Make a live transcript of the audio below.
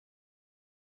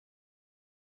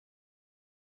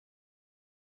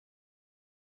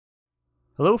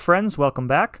Hello friends, welcome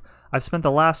back. I've spent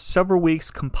the last several weeks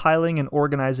compiling and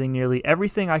organizing nearly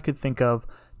everything I could think of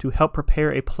to help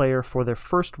prepare a player for their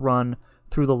first run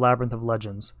through the Labyrinth of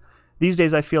Legends. These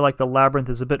days I feel like the Labyrinth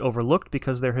is a bit overlooked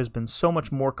because there has been so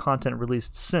much more content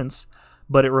released since,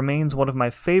 but it remains one of my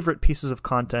favorite pieces of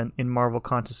content in Marvel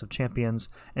Contest of Champions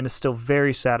and is still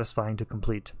very satisfying to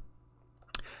complete.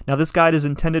 Now this guide is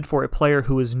intended for a player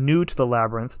who is new to the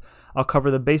Labyrinth. I'll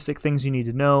cover the basic things you need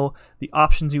to know, the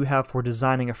options you have for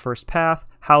designing a first path,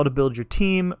 how to build your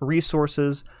team,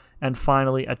 resources, and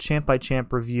finally a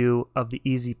champ-by-champ review of the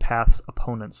easy path's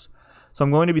opponents. So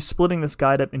I'm going to be splitting this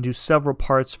guide up into several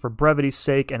parts for brevity's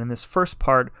sake, and in this first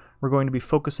part we're going to be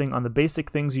focusing on the basic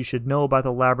things you should know about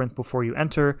the Labyrinth before you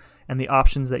enter, and the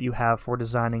options that you have for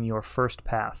designing your first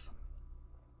path.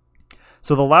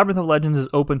 So the Labyrinth of Legends is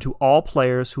open to all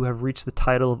players who have reached the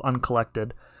title of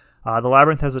Uncollected. The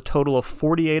Labyrinth has a total of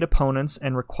 48 opponents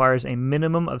and requires a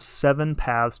minimum of 7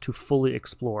 paths to fully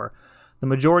explore. The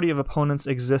majority of opponents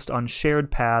exist on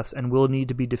shared paths and will need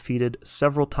to be defeated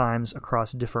several times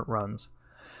across different runs.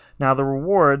 Now the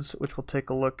rewards, which we'll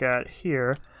take a look at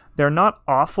here, they're not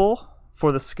awful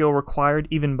for the skill required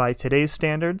even by today's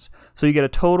standards. So you get a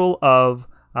total of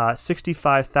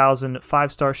 65,000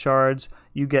 5-star shards,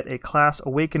 you get a class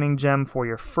awakening gem for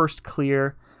your first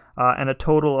clear, and a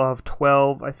total of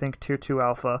 12, I think, tier 2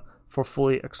 alpha for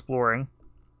fully exploring.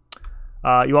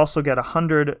 You also get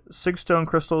 100 sigstone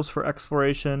crystals for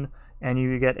exploration, and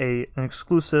you get an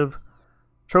exclusive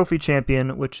trophy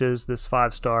champion, which is this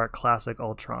 5-star classic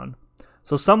Ultron.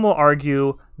 So some will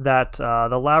argue that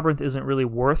the Labyrinth isn't really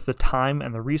worth the time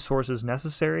and the resources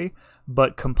necessary,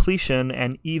 but completion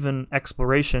and even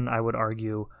exploration, I would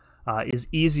argue, is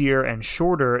easier and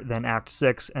shorter than Act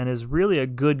 6 and is really a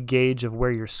good gauge of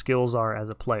where your skills are as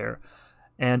a player.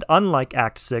 And unlike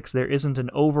Act 6, there isn't an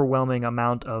overwhelming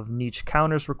amount of niche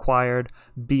counters required,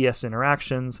 BS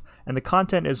interactions, and the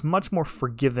content is much more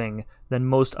forgiving than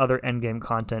most other endgame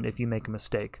content if you make a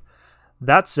mistake.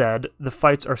 That said, the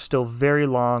fights are still very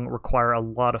long, require a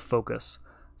lot of focus.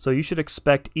 So you should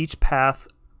expect each path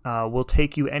will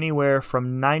take you anywhere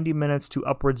from 90 minutes to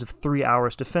upwards of 3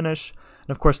 hours to finish.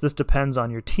 And of course this depends on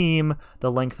your team,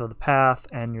 the length of the path,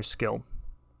 and your skill.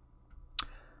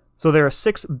 So there are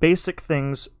 6 basic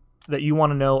things that you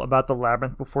want to know about the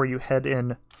Labyrinth before you head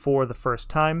in for the first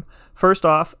time. First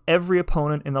off, every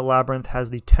opponent in the Labyrinth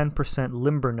has the 10%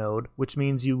 limber node, which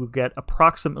means you will get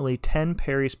approximately 10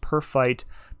 parries per fight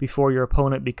before your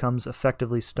opponent becomes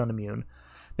effectively stun immune.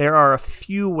 There are a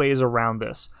few ways around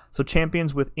this. So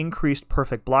champions with increased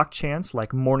perfect block chance,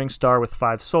 like Morningstar with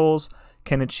 5 souls,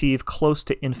 can achieve close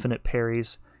to infinite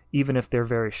parries, even if they're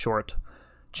very short.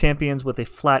 Champions with a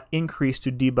flat increase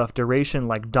to debuff duration,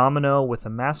 like Domino with a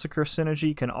Massacre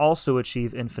synergy, can also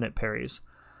achieve infinite parries.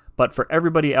 But for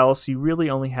everybody else, you really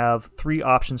only have 3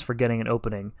 options for getting an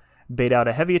opening: bait out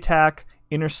a heavy attack,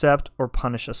 intercept, or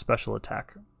punish a special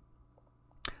attack.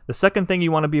 The second thing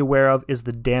you want to be aware of is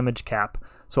the damage cap.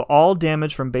 So all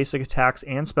damage from basic attacks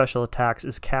and special attacks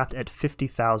is capped at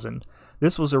 50,000.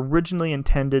 This was originally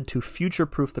intended to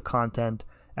future-proof the content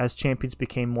as champions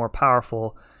became more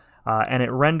powerful, and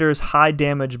it renders high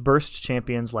damage burst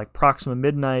champions like Proxima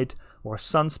Midnight or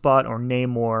Sunspot or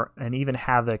Namor and even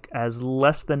Havoc as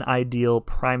less than ideal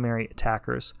primary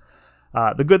attackers.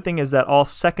 The good thing is that all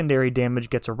secondary damage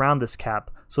gets around this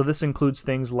cap, so this includes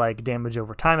things like damage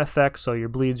over time effects, so your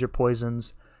bleeds, your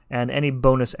poisons, and any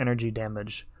bonus energy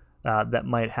damage that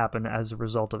might happen as a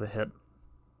result of a hit.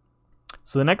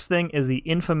 So the next thing is the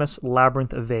infamous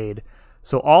Labyrinth Evade.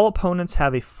 So all opponents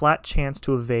have a flat chance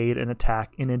to evade an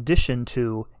attack in addition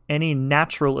to any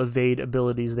natural evade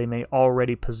abilities they may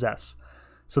already possess.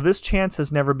 So this chance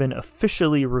has never been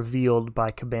officially revealed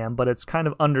by Kabam, but it's kind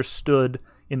of understood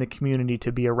in the community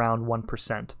to be around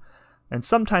 1%. And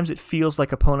sometimes it feels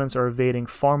like opponents are evading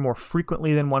far more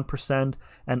frequently than 1%,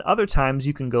 and other times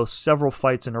you can go several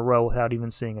fights in a row without even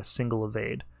seeing a single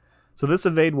evade. So this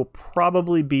evade will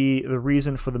probably be the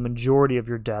reason for the majority of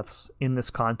your deaths in this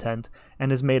content,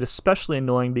 and is made especially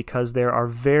annoying because there are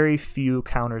very few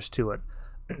counters to it.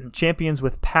 Champions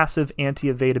with passive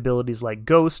anti-evade abilities like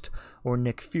Ghost, or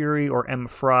Nick Fury, or Emma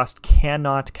Frost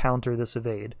cannot counter this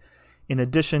evade. In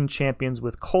addition, champions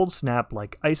with Cold Snap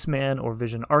like Iceman or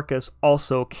Vision Arcus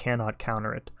also cannot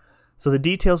counter it. So the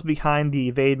details behind the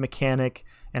evade mechanic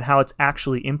and how it's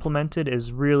actually implemented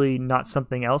is really not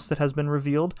something else that has been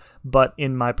revealed, but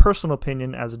in my personal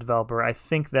opinion as a developer, I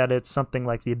think that it's something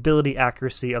like the ability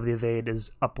accuracy of the evade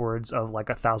is upwards of like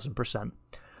 1,000%.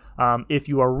 If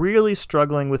you are really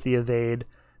struggling with the evade,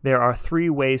 there are 3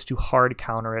 ways to hard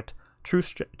counter it: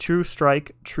 true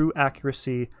strike, true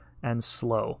accuracy, and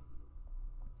slow.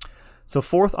 So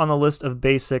fourth on the list of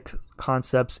basic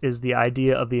concepts is the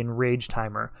idea of the Enrage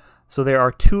Timer. So there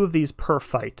are 2 of these per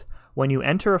fight. When you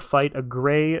enter a fight, a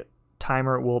gray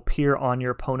timer will appear on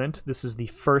your opponent. This is the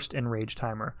first Enrage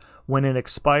Timer. When it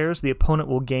expires, the opponent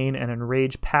will gain an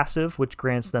Enrage passive, which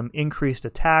grants them increased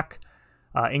attack,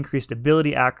 increased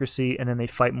ability accuracy, and then they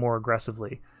fight more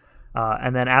aggressively.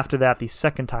 And then after that, the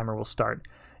second timer will start.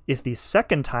 If the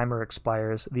second timer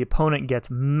expires, the opponent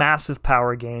gets massive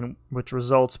power gain, which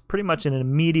results pretty much in an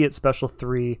immediate special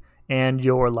 3 and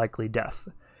your likely death.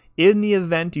 In the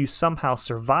event you somehow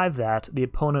survive that, the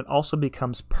opponent also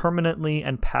becomes permanently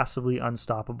and passively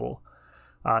unstoppable.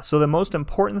 So the most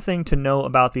important thing to know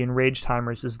about the Enrage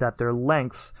Timers is that their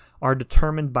lengths are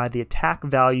determined by the attack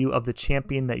value of the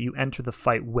champion that you enter the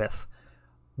fight with,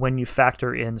 when you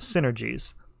factor in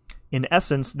synergies. In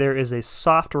essence, there is a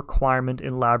soft requirement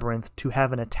in Labyrinth to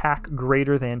have an attack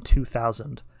greater than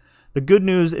 2,000. The good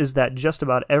news is that just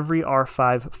about every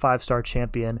R5 5-star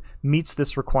champion meets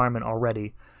this requirement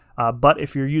already, but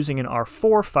if you're using an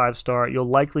R4 5-star, you'll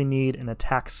likely need an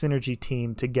attack synergy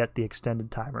team to get the extended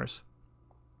timers.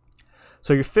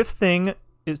 So your fifth thing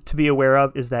to be aware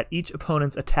of is that each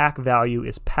opponent's attack value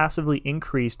is passively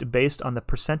increased based on the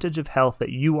percentage of health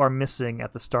that you are missing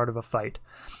at the start of a fight.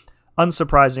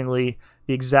 Unsurprisingly,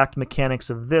 the exact mechanics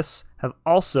of this have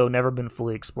also never been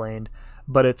fully explained,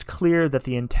 but it's clear that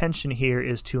the intention here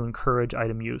is to encourage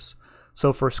item use.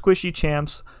 So for squishy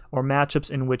champs or matchups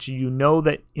in which you know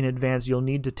that in advance you'll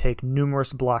need to take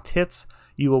numerous blocked hits,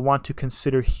 you will want to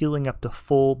consider healing up to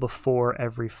full before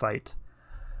every fight.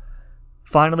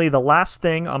 Finally, the last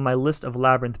thing on my list of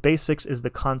Labyrinth basics is the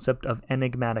concept of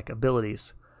enigmatic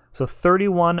abilities. So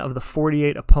 31 of the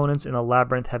 48 opponents in the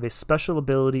Labyrinth have a special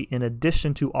ability in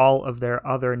addition to all of their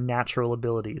other natural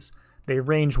abilities. They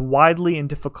range widely in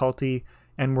difficulty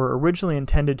and were originally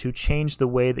intended to change the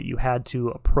way that you had to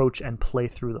approach and play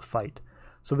through the fight.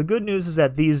 So the good news is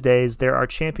that these days there are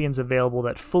champions available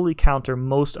that fully counter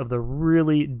most of the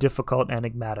really difficult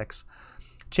enigmatics.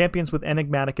 Champions with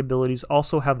enigmatic abilities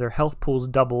also have their health pools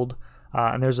doubled,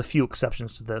 and there's a few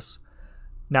exceptions to this.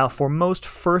 Now, for most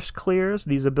first clears,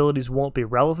 these abilities won't be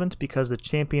relevant because the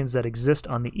champions that exist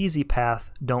on the easy path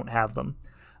don't have them.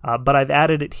 But I've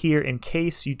added it here in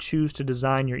case you choose to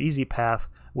design your easy path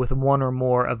with one or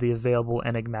more of the available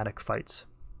enigmatic fights.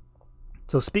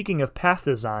 So speaking of path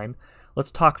design,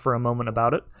 let's talk for a moment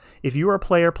about it. If you are a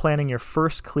player planning your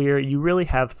first clear, you really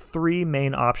have 3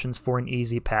 main options for an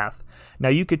easy path. Now,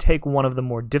 you could take one of the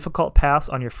more difficult paths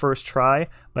on your first try,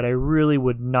 but I really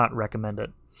would not recommend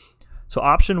it. So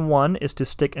option 1 is to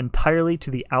stick entirely to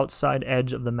the outside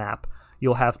edge of the map.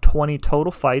 You'll have 20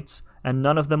 total fights, and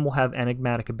none of them will have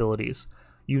enigmatic abilities.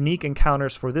 Unique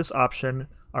encounters for this option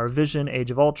are Vision,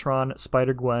 Age of Ultron,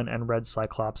 Spider-Gwen, and Red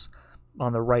Cyclops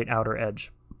on the right outer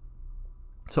edge.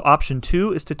 So option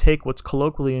 2 is to take what's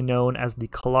colloquially known as the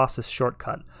Colossus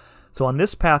shortcut. So on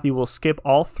this path, you will skip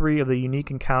all 3 of the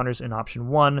unique encounters in option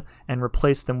 1 and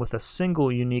replace them with a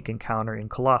single unique encounter in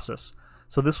Colossus.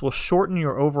 So this will shorten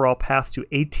your overall path to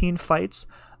 18 fights,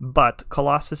 but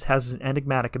Colossus has an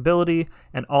enigmatic ability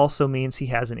and also means he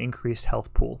has an increased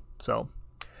health pool. So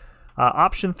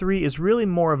option 3 is really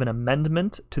more of an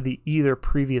amendment to the either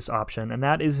previous option, and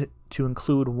that is to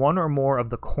include one or more of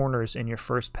the corners in your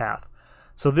first path.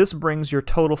 So this brings your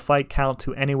total fight count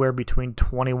to anywhere between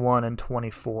 21 and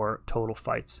 24 total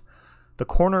fights. The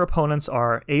corner opponents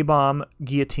are A-Bomb,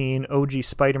 Guillotine, OG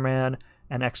Spider-Man,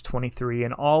 and X-23,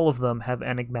 and all of them have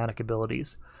enigmatic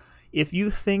abilities. If you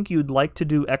think you'd like to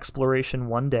do exploration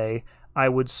one day, I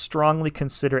would strongly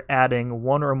consider adding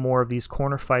one or more of these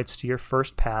corner fights to your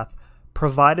first path,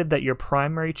 provided that your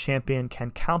primary champion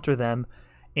can counter them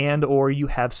and or you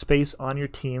have space on your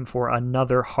team for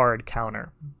another hard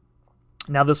counter.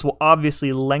 Now this will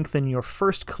obviously lengthen your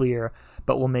first clear,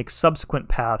 but will make subsequent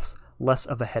paths less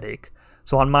of a headache.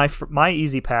 So on my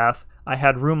easy path, I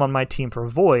had room on my team for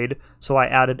Void, so I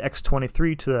added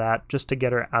X-23 to that just to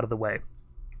get her out of the way.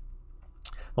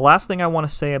 The last thing I want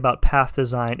to say about path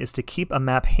design is to keep a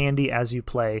map handy as you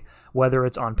play, whether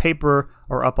it's on paper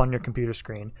or up on your computer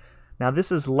screen. Now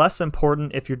this is less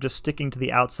important if you're just sticking to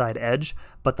the outside edge,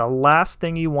 but the last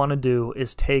thing you want to do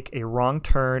is take a wrong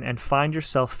turn and find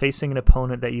yourself facing an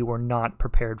opponent that you were not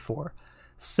prepared for.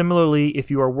 Similarly, if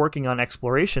you are working on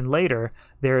exploration later,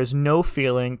 there is no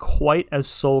feeling quite as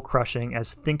soul-crushing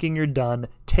as thinking you're done,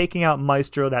 taking out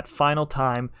Maestro that final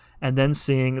time, and then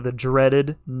seeing the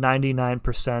dreaded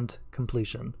 99%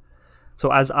 completion.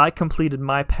 So as I completed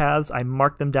my paths, I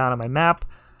marked them down on my map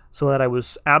so that I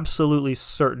was absolutely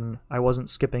certain I wasn't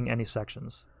skipping any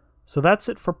sections. So that's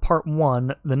it for part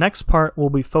 1. The next part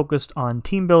will be focused on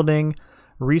team building,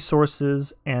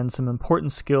 resources, and some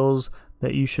important skills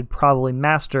that you should probably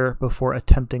master before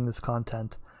attempting this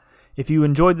content. If you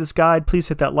enjoyed this guide, please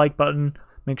hit that like button.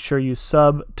 Make sure you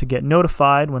sub to get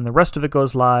notified when the rest of it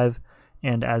goes live.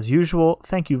 And as usual,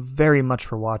 thank you very much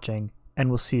for watching, and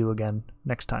we'll see you again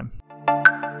next time.